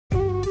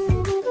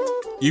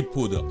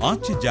இப்போது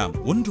ஆச்சி ஜாம்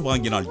ஒன்று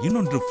வாங்கினால்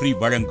இன்னொன்று ஃப்ரீ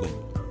வழங்கும்.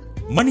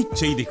 மணிச்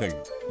செய்திகள்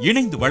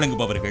இணைந்து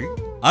வழங்குபவர்கள்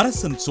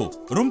அரசன் சோப்,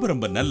 ரொம்ப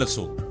ரொம்ப நல்ல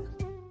சோப்.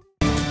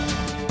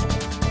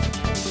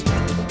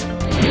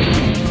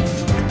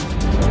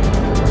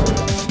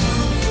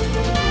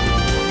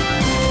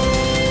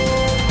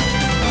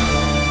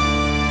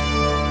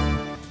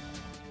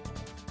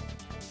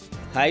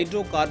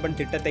 ஹைட்ரோ கார்பன்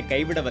திட்டத்தை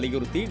கைவிட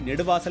வலியுறுத்தி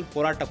நெடுவாசல்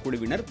போராட்டக்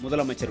குழுவினர்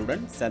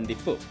முதலமைச்சருடன்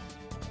சந்திப்பு.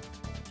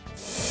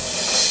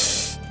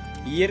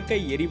 இயற்கை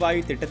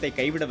எரிவாயு திட்டத்தை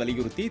கைவிட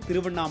வலியுறுத்தி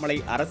திருவண்ணாமலை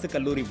அரசு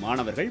கல்லூரி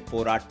மாணவர்கள்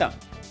போராட்டம்.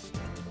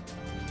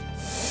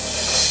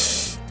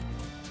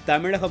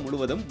 தமிழகம்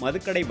முழுவதும்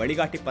மதுக்கடை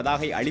வழிகாட்டி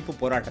பதாகை அழிப்பு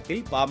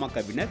போராட்டத்தில்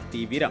பாமகவினர்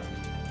தீவிரம்.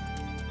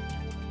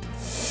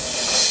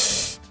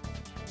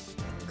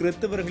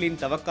 கிறிஸ்தவர்களின்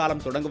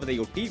தவக்காலம்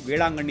தொடங்குவதையொட்டி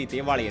வேளாங்கண்ணி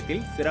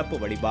தேவாலயத்தில் சிறப்பு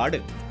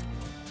வழிபாடு.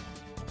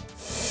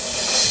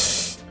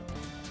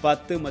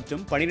 10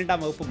 மற்றும்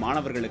 12ஆம் வகுப்பு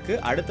மாணவர்களுக்கு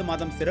அடுத்த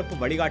மாதம் சிறப்பு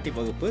வழிகாட்டி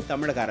வகுப்பு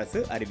தமிழக அரசு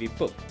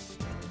அறிவிப்பு.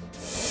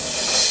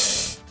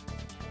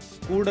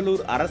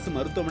 கூடலூர் அரசு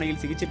மருத்துவமனையில்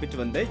சிகிச்சை பெற்று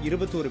வந்த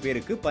 21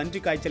 பேருக்கு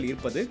பன்றிக் காய்ச்சல்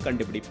இருப்பது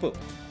கண்டுபிடிப்பு.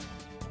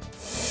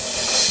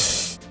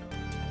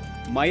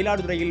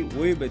 மயிலாடுதுறையில்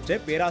ஓய்வு பெற்ற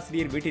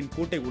பேராசிரியர் வீட்டின்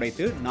பூட்டை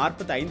உடைத்து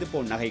 45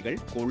 பவுன் நகைகள்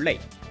கொள்ளை.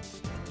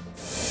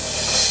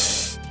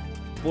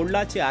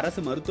 பொள்ளாச்சி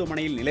அரசு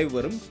மருத்துவமனையில் நிலவி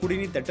வரும்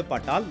குடிநீர்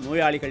தட்டுப்பாட்டால்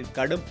நோயாளிகள்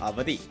கடும்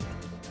அவதி.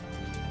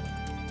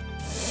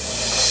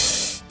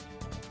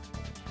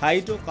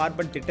 ஹைட்ரோ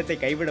கார்பன் திட்டத்தை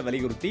கைவிட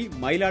வலியுறுத்தி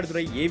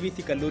மயிலாடுதுறை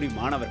ஏவிசி கல்லூரி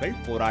மாணவர்கள்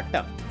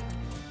போராட்டம்.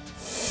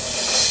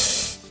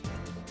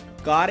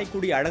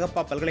 காரைக்குடி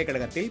அழகப்பா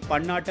பல்கலைக்கழகத்தில்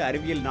பன்னாட்டு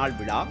அறிவியல் நாள்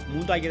விழா,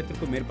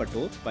 3000க்கும்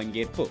மேற்பட்டோர்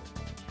பங்கேற்பு.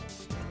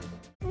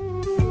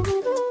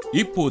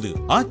 இப்போது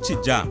ஆச்சி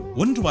ஜாம்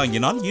ஒன்று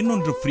வாங்கினால்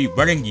இன்னொன்று ஃப்ரீ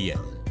வழங்கிய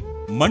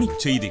மணிச்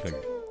செய்திகள்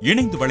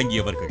இணைந்து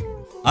வழங்கியவர்கள்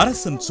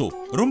அரசன் சோப்,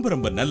 ரொம்ப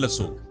ரொம்ப நல்ல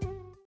சோப்.